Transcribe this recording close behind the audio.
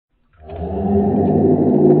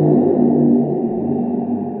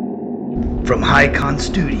From Hycon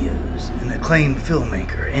Studios and acclaimed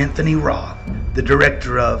filmmaker Anthony Roth, the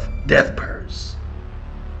director of Death Purse.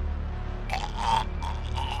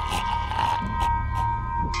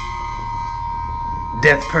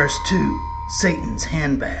 Death Purse 2, Satan's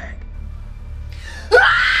Handbag.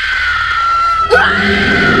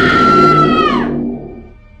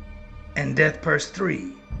 And Death Purse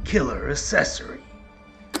 3, Killer Accessory.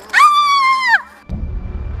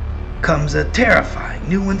 Comes a terrifying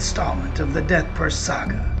new installment of the Death Purse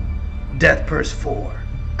saga, Death Purse 4,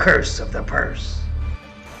 Curse of the Purse.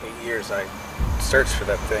 8 years I searched for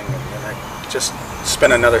that thing, and then I just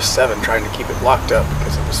spent another 7 trying to keep it locked up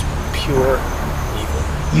because it was pure evil.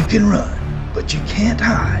 You can run, but you can't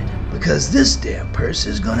hide, because this damn purse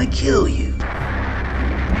is gonna kill you.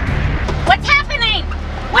 What's happening?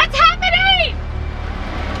 What's happening?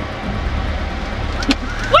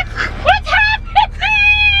 What's happening?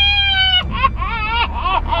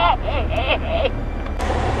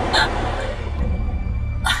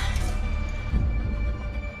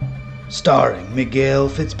 Starring Miguel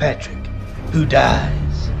Fitzpatrick, who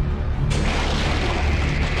dies.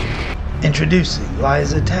 Introducing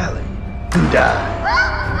Liza Talley, who dies.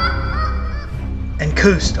 And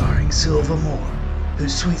co-starring Silva Moore,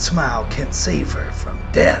 whose sweet smile can't save her from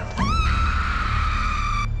death.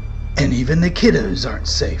 And even the kiddos aren't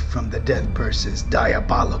safe from the Death Purse's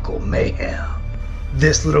diabolical mayhem.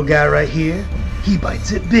 This little guy right here, he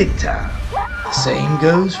bites it big time. The same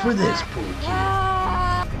goes for this poor kid.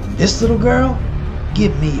 This little girl,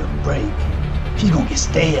 give me a break. She's gonna get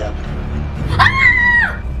stabbed.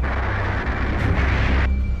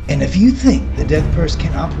 And if you think the Death Purse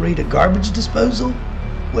can operate a garbage disposal,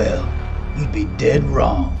 well, you'd be dead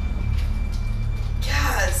wrong.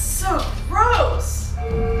 God, it's so gross.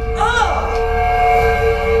 Ugh.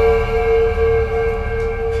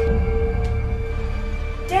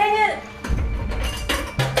 Dang it.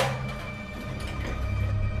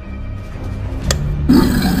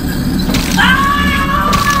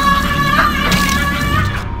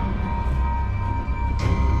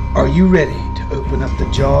 Are you ready to open up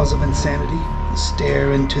the jaws of insanity and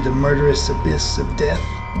stare into the murderous abyss of death?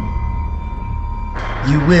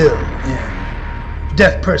 You will in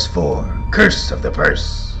Death Purse 4, Curse of the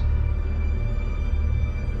Purse.